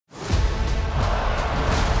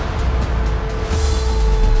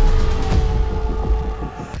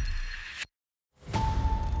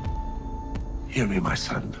Hear me, my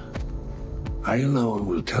son. I alone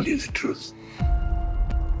will tell you the truth.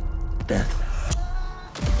 Death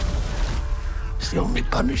is the only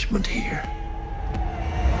punishment here.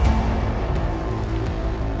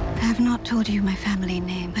 I have not told you my family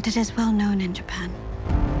name, but it is well known in Japan.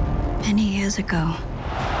 Many years ago,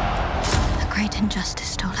 a great injustice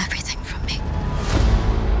stole everything from me.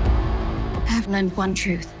 I have learned one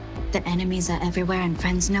truth, that enemies are everywhere and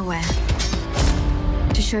friends nowhere.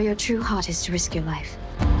 To show your true heart is to risk your life.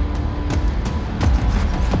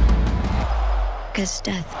 Because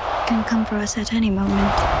death can come for us at any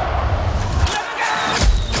moment.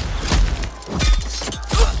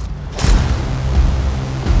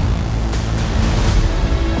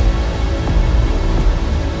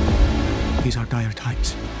 These are dire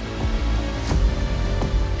times.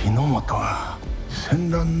 日の本は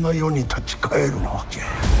戦乱の世に立ち返るわけ。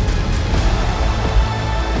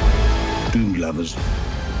Doomed lovers,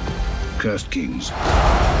 cursed kings.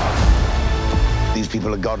 These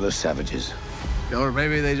people are godless savages. Or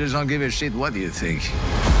maybe they just don't give a shit what you think.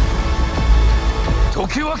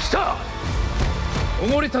 時は来た。お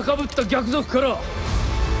ごり高ぶった逆賊から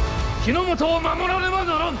日の本を守らねば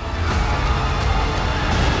ならん。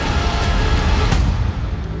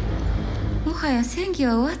もはや戦議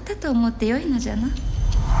は終わったと思ってよいのじゃな。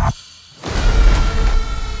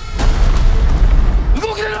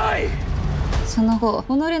動けない。その後、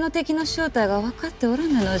己の敵の正体が分かっておら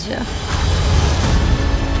ぬのじゃ。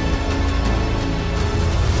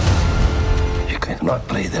You cannot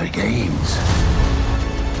play their games.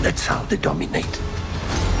 That's how they dominate.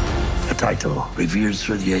 A title revered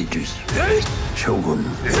through the ages. Shogun.